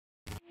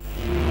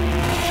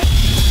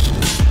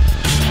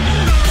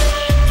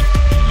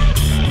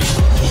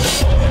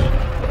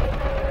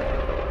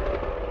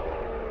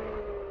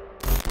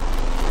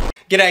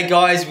G'day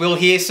guys, Will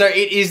here. So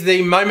it is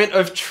the moment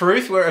of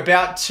truth. We're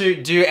about to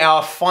do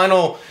our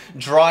final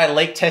dry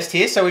leak test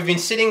here. So we've been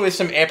sitting with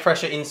some air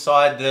pressure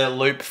inside the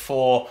loop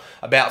for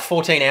about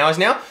 14 hours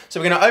now. So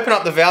we're going to open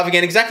up the valve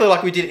again, exactly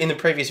like we did in the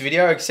previous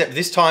video, except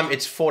this time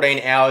it's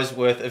 14 hours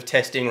worth of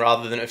testing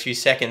rather than a few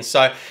seconds.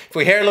 So if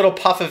we hear a little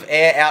puff of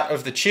air out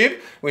of the tube,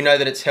 we know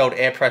that it's held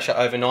air pressure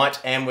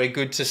overnight and we're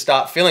good to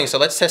start filling. So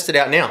let's test it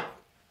out now.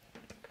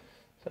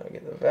 So we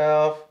get the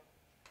valve.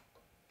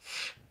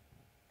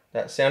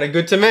 That sounded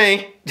good to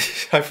me.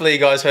 Hopefully you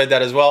guys heard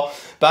that as well.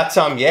 But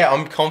yeah,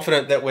 I'm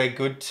confident that we're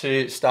good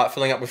to start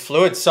filling up with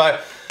fluid. So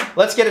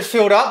let's get it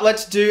filled up.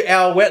 Let's do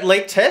our wet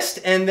leak test.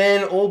 And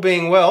then all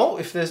being well,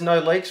 if there's no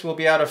leaks, we'll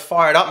be able to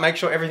fire it up, make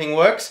sure everything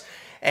works,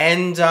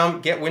 and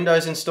get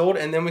windows installed.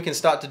 And then we can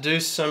start to do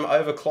some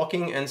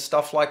overclocking and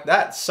stuff like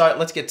that. So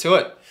let's get to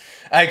it.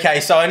 Okay,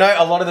 so I know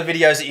a lot of the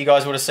videos that you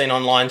guys would have seen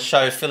online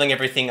show filling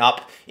everything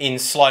up in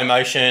slow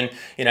motion.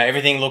 You know,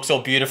 everything looks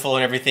all beautiful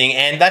and everything,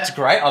 and that's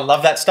great. I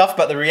love that stuff,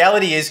 but the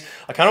reality is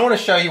I kind of want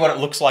to show you what it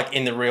looks like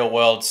in the real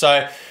world.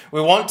 So we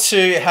want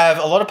to have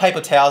a lot of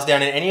paper towels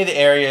down in any of the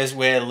areas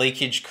where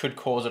leakage could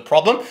cause a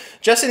problem,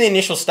 just in the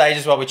initial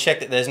stages while we check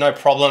that there's no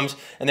problems.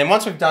 And then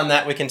once we've done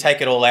that, we can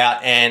take it all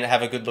out and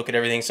have a good look at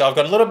everything. So I've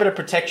got a little bit of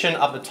protection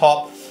up the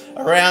top,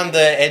 around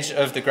the edge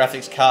of the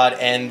graphics card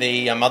and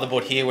the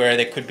motherboard here, where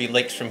there could be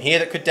leaks from here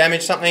that could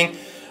damage something.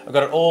 I've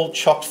got it all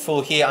chocked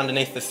full here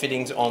underneath the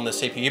fittings on the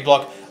CPU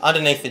block,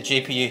 underneath the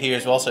GPU here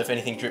as well, so if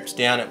anything drips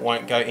down it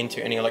won't go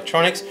into any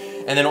electronics,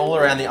 and then all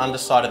around the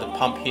underside of the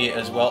pump here,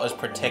 as well as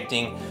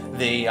protecting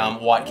the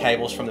white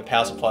cables from the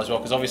power supply as well,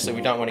 because obviously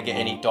we don't want to get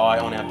any dye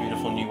on our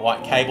beautiful new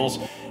white cables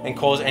and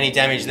cause any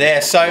damage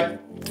there. So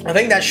I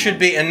think that should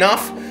be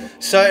enough.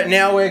 So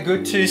now we're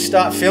good to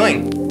start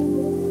filling.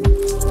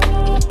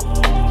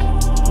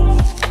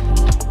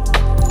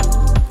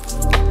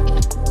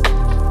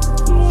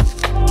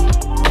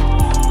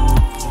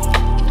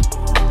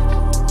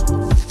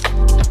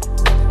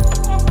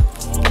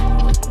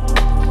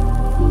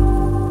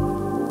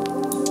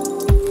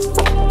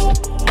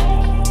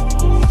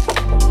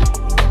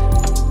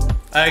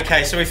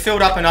 Okay, so we've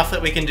filled up enough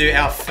that we can do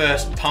our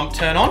first pump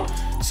turn on.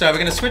 So we're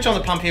going to switch on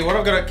the pump here. What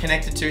I've got it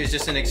connected to is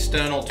just an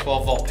external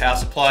 12-volt power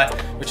supply,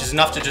 which is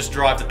enough to just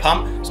drive the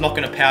pump. It's not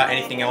going to power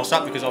anything else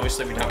up because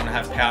obviously we don't want to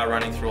have power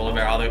running through all of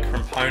our other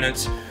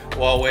components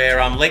while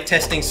we're leak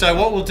testing. So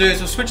what we'll do is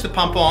we'll switch the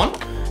pump on.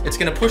 It's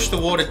going to push the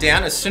water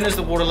down. As soon as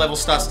the water level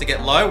starts to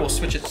get low, we'll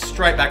switch it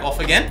straight back off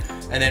again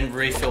and then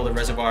refill the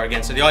reservoir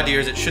again. So the idea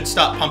is it should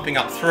start pumping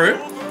up through,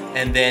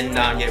 and then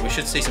yeah, we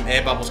should see some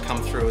air bubbles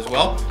come through as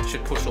well.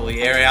 Should push all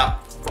the air out.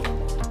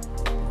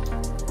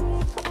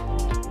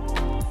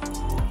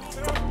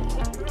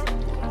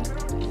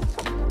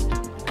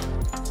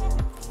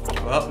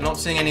 Well, not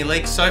seeing any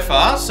leaks so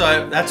far,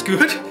 so that's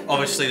good.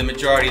 Obviously the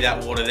majority of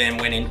that water then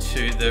went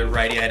into the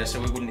radiator, so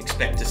we wouldn't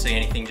expect to see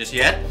anything just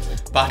yet.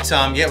 But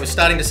yeah, we're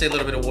starting to see a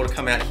little bit of water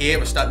come out here.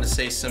 We're starting to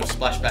see some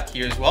splashback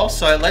here as well.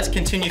 So let's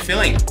continue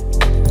filling.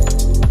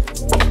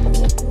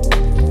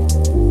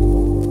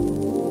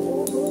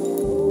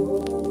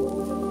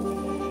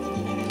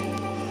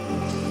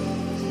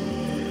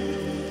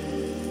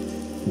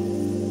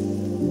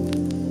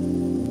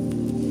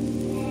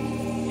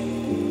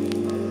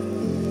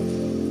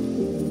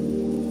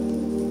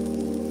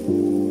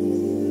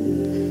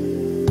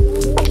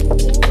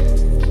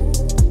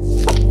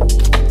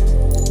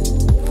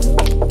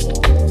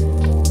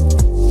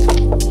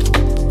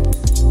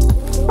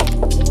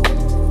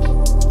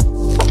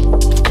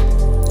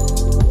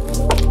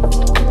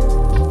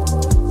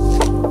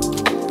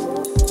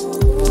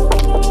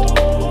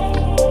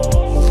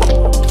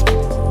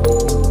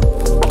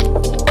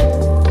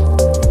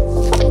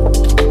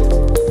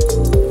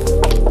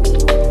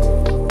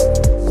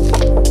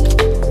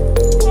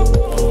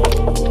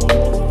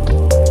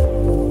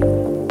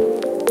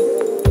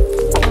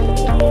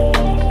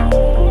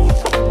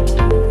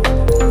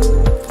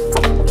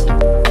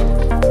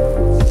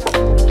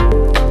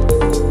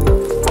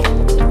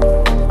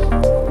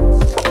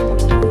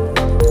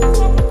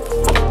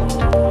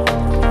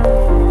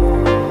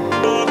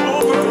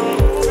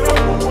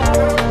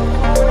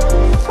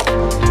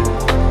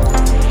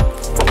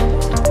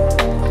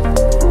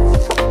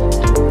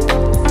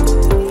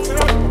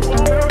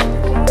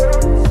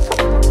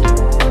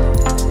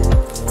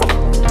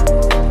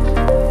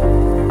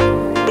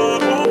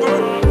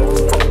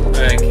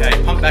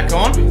 Back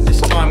on.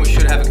 This time we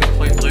should have a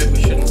complete loop.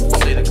 We shouldn't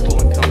see the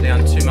coolant come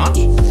down too much.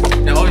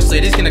 Now obviously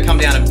it is going to come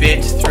down a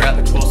bit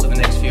throughout the course of the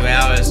next few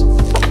hours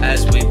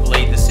as we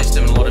bleed the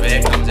system and a lot of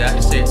air comes out.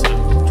 You see it sort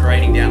of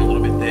draining down a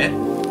little bit there.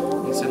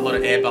 You see a lot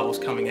of air bubbles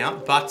coming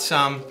out, but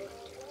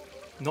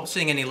not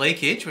seeing any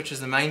leakage, which is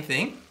the main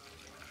thing.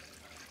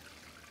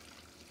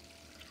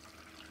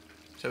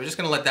 So we're just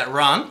going to let that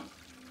run.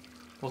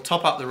 We'll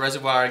top up the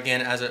reservoir again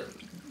as it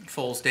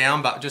falls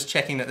down, but just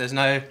checking that there's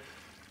no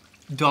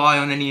dye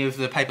on any of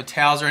the paper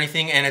towels or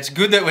anything. And it's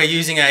good that we're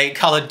using a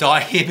colored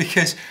dye here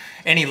because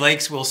any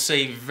leaks we'll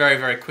see very,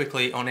 very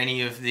quickly on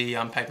any of the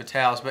paper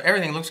towels. But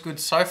everything looks good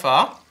so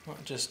far.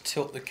 Might just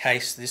tilt the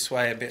case this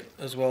way a bit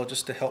as well,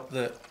 just to help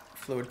the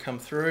fluid come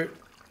through.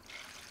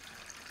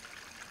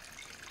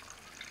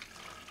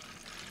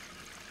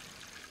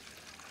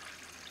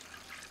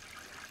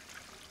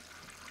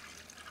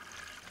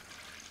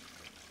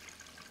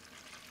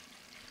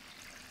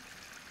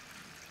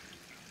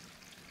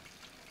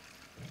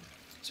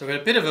 So we've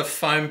got a bit of a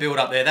foam build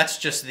up there. That's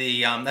just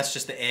the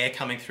air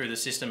coming through the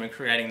system and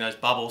creating those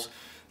bubbles.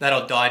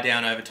 That'll die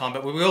down over time,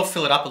 but we will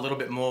fill it up a little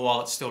bit more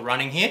while it's still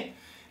running here,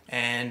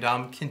 and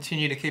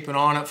continue to keep an eye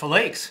on it for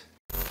leaks.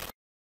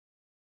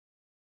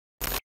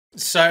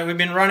 So we've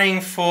been running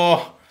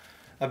for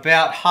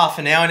about half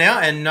an hour now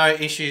and no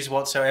issues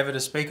whatsoever to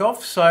speak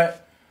of. So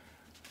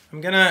I'm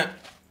gonna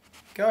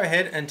go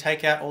ahead and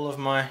take out all of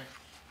my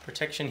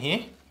protection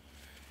here.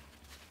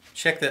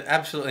 Check that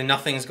absolutely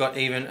nothing's got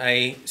even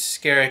a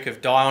skerrick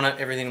of dye on it.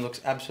 Everything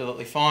looks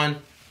absolutely fine.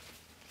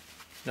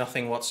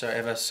 Nothing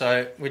whatsoever.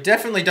 So we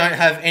definitely don't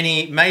have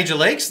any major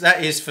leaks.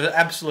 That is for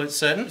absolute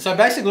certain. So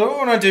basically what we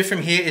want to do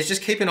from here is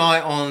just keep an eye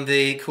on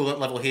the coolant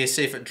level here,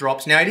 see if it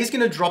drops. Now it is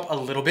going to drop a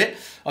little bit.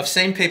 I've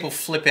seen people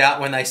flip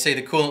out when they see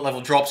the coolant level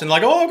drops and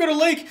like, oh, I've got a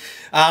leak.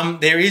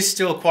 There is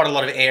still quite a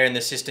lot of air in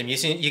the system. You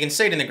can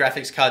see it in the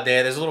graphics card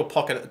there. There's a little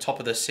pocket at the top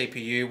of the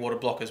CPU water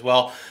block as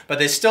well. But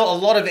there's still a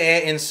lot of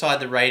air inside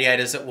the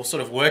radiators that will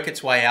sort of work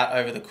its way out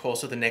over the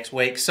course of the next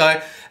week.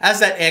 So as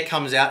that air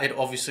comes out, it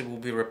obviously will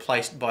be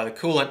replaced by the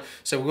coolant.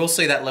 So we'll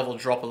see that level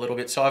drop a little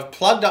bit. So I've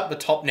plugged up the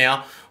top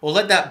now. We'll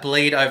let that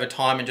bleed over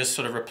time and just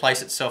sort of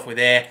replace itself with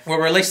air. We'll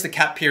release the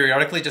cap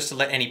periodically just to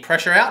let any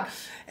pressure out.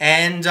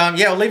 And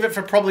yeah, I'll leave it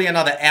for probably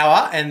another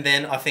hour, and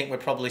then I think we're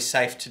probably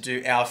safe to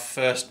do our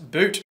first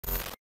boot.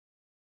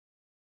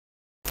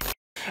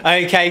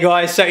 Okay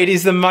guys, so it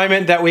is the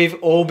moment that we've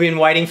all been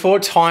waiting for.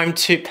 Time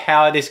to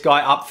power this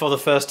guy up for the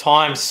first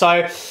time. So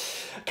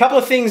a couple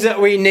of things that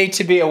we need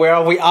to be aware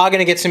of. We are going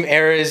to get some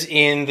errors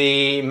in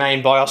the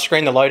main BIOS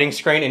screen, the loading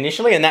screen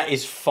initially, and that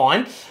is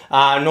fine.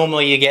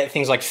 Normally you get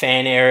things like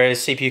fan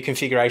errors, CPU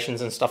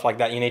configurations and stuff like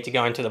that. You need to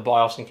go into the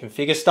BIOS and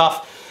configure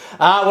stuff.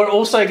 We're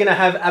also going to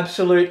have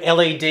absolute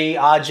LED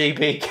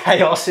RGB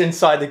chaos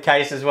inside the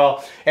case as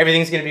well.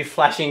 Everything's going to be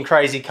flashing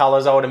crazy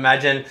colors, I would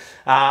imagine.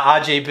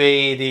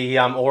 RGB, the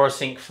Aura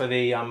Sync for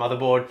the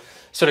motherboard,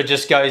 sort of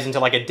just goes into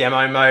like a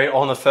demo mode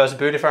on the first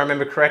boot, if I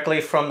remember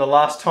correctly from the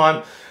last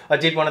time I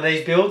did one of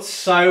these builds.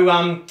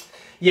 So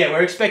yeah,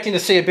 we're expecting to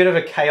see a bit of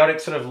a chaotic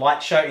sort of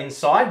light show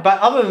inside, but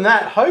other than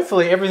that,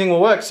 hopefully everything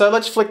will work. So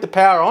let's flick the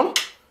power on.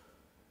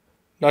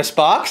 No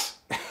sparks.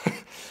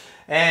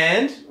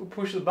 And we'll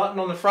push the button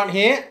on the front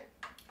here.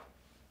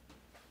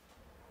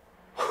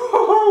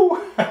 All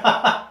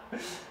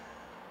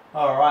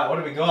right, what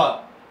do we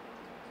got?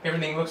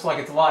 Everything looks like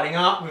it's lighting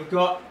up. We've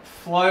got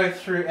flow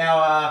through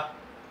our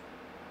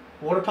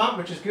water pump,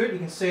 which is good. You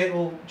can see it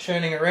all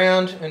churning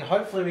around, and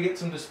hopefully we get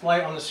some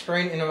display on the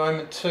screen in a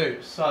moment too.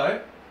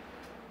 So,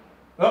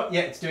 oh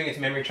yeah, it's doing its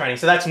memory training.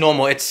 So that's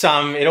normal. It's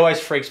it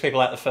always freaks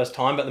people out the first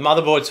time, but the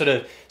motherboard sort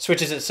of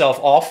switches itself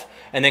off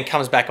and then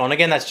comes back on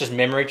again. That's just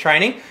memory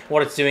training.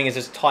 What it's doing is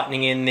it's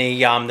tightening in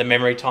the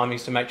memory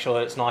timings to make sure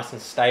that it's nice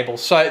and stable.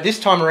 So this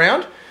time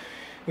around,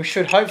 we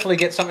should hopefully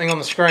get something on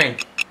the screen.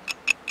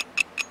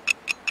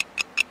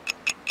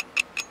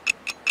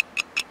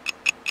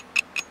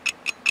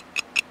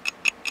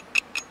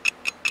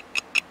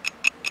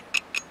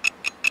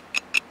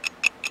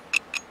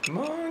 Come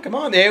on, come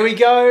on, there we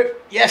go.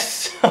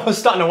 Yes, I was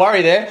starting to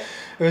worry there.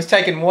 It was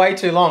taking way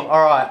too long.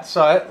 All right,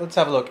 so let's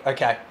have a look.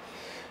 Okay,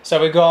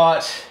 so we've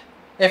got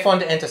F1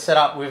 to enter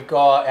setup. We've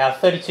got our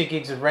 32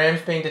 gigs of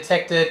RAMs being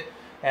detected.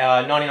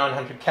 Our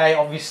 9900K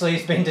obviously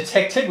has been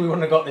detected. We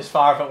wouldn't have got this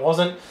far if it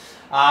wasn't.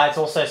 It's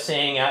also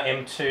seeing our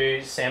M2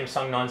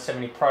 Samsung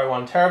 970 Pro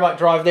 1TB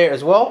drive there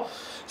as well.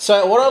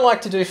 So what I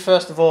like to do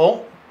first of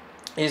all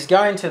is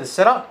go into the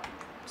setup.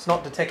 It's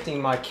not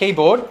detecting my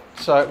keyboard,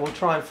 so we'll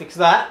try and fix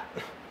that.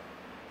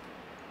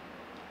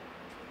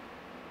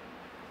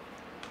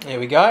 There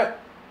we go. I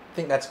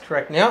think that's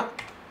correct now.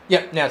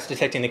 Yep, now it's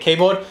detecting the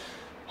keyboard.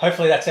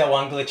 Hopefully that's our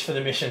one glitch for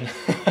the mission.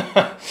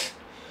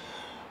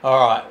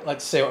 All right,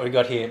 let's see what we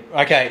got here.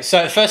 Okay,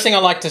 so the first thing I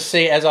like to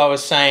see, as I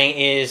was saying,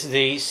 is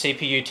the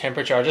CPU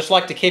temperature. I just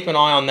like to keep an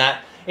eye on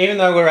that. Even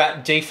though we're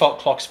at default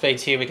clock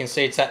speeds here, we can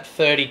see it's at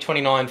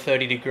 29,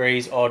 30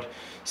 degrees odd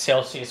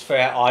Celsius for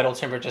our idle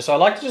temperature. So I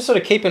like to just sort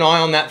of keep an eye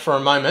on that for a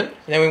moment.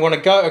 And then we want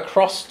to go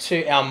across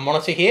to our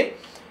monitor here,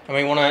 and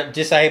we want to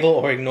disable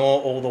or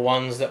ignore all the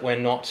ones that we're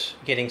not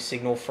getting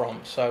signal from.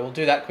 So we'll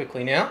do that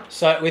quickly now.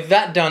 So with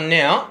that done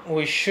now,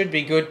 we should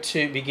be good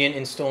to begin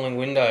installing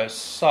Windows.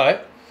 So you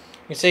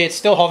can see it's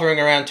still hovering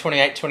around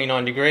 28,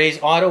 29 degrees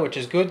idle, which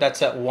is good.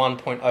 That's at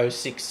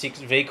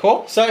 1.066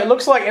 VCore. So it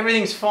looks like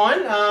everything's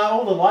fine.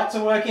 All the lights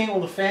are working,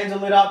 all the fans are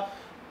lit up.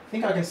 I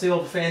think I can see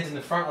all the fans in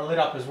the front are lit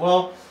up as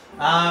well.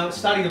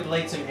 Starting to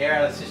bleed some air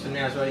out of the system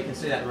now as well. You can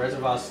see that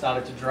reservoir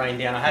started to drain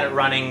down. I had it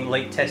running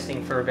leak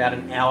testing for about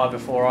an hour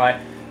before I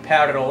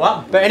powered it all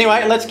up. But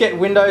anyway, let's get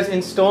Windows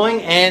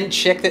installing and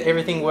check that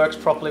everything works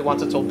properly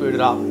once it's all booted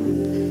up.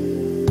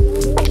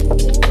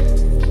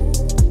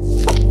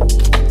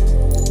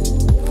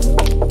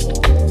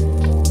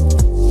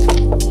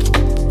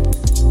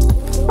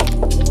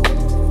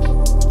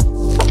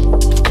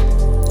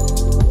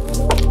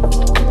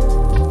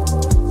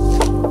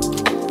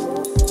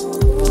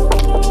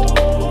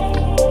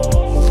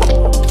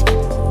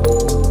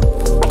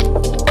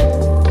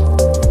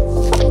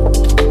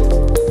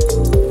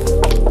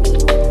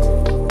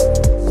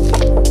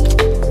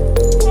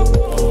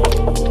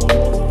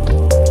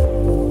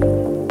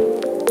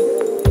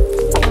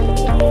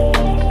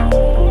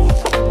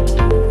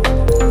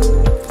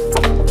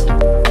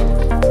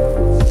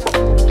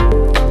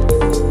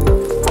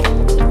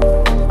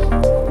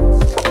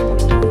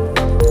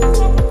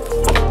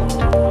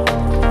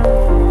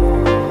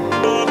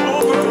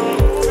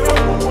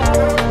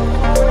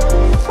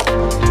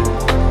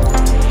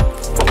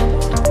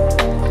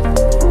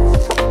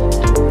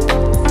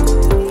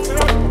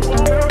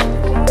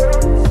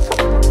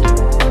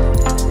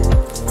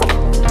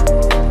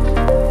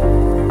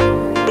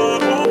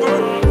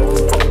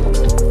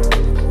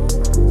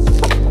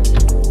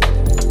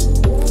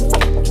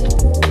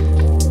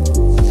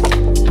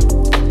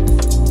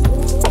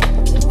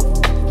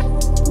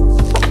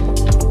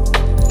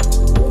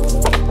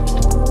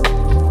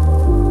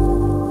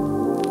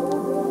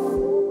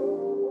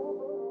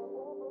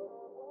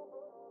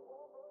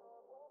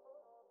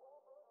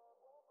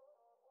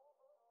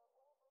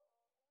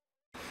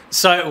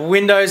 So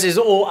Windows is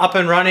all up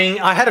and running.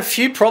 I had a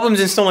few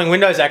problems installing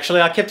Windows actually.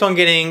 I kept on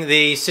getting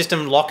the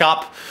system lock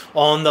up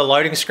on the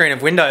loading screen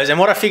of Windows, and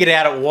what I figured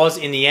out it was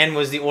in the end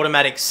was the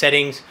automatic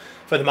settings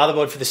for the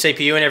motherboard, for the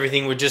CPU and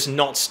everything were just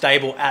not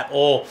stable at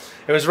all.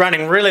 It was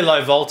running really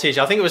low voltage.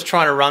 I think it was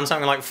trying to run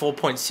something like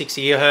 4.6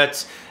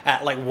 gigahertz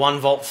at like 1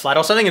 volt flat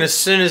or something, and as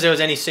soon as there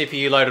was any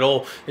CPU load at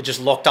all, it just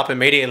locked up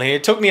immediately.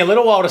 It took me a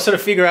little while to sort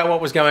of figure out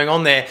what was going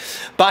on there,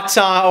 but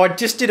I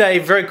just did a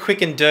very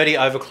quick and dirty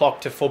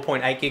overclock to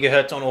 4.8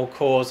 gigahertz on all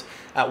cores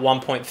at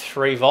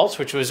 1.3 volts,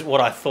 which was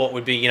what I thought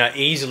would be, you know,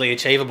 easily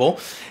achievable.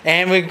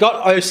 And we've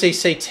got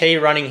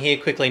OCCT running here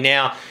quickly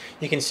now.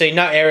 You can see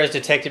no errors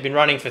detected, been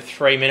running for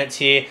 3 minutes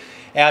here.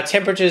 Our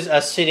temperatures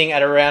are sitting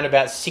at around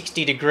about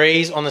 60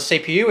 degrees on the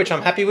CPU, which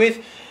I'm happy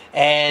with.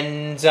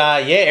 And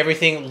yeah,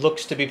 everything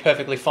looks to be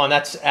perfectly fine.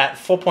 That's at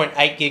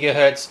 4.8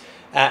 gigahertz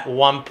at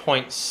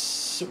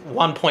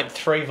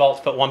 1.3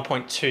 volts, but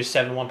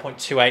 1.27,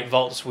 1.28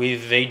 volts with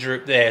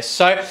V-droop there.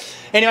 So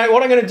anyway,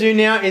 what I'm going to do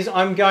now is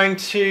I'm going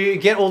to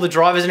get all the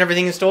drivers and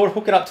everything installed,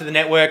 hook it up to the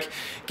network,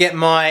 get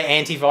my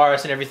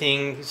antivirus and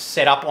everything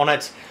set up on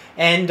it,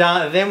 and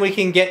then we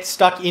can get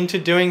stuck into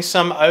doing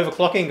some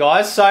overclocking,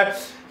 guys. So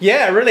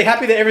yeah, really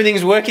happy that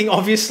everything's working,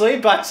 obviously,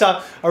 but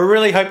I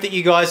really hope that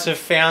you guys have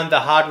found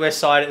the hardware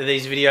side of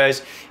these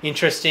videos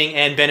interesting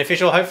and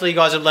beneficial. Hopefully you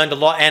guys have learned a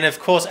lot, and of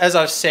course, as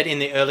I've said in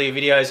the earlier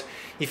videos,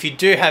 if you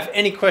do have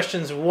any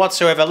questions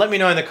whatsoever, let me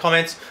know in the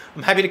comments.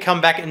 I'm happy to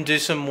come back and do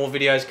some more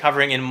videos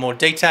covering in more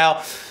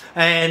detail.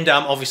 And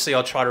obviously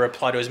I'll try to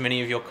reply to as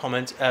many of your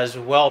comments as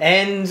well.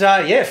 And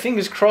yeah,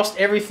 fingers crossed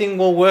everything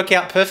will work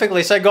out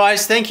perfectly. So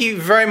guys, thank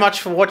you very much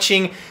for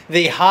watching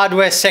the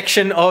hardware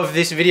section of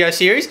this video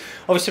series.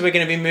 Obviously we're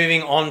going to be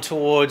moving on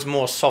towards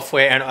more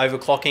software and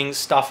overclocking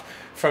stuff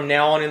from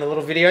now on in the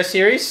little video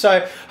series.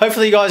 So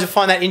hopefully you guys will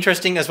find that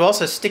interesting as well,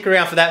 so stick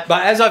around for that.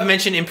 But as I've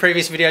mentioned in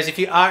previous videos, if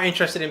you are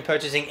interested in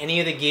purchasing any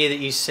of the gear that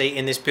you see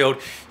in this build,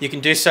 you can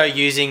do so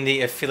using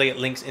the affiliate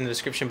links in the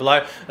description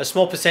below. A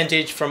small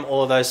percentage from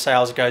all of those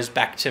sales goes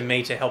back to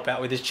me to help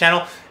out with this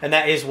channel, and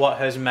that is what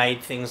has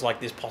made things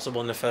like this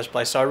possible in the first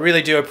place. So I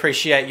really do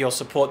appreciate your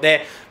support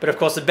there. But of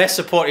course, the best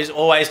support is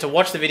always to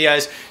watch the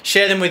videos,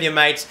 share them with your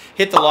mates,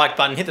 hit the like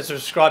button, hit the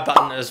subscribe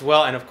button as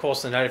well, and of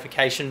course the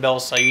notification bell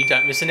so you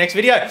don't miss the next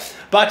video.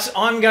 But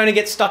I'm going to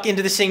get stuck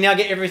into this thing now,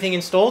 get everything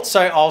installed,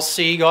 so I'll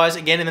see you guys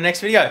again in the next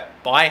video.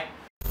 Bye.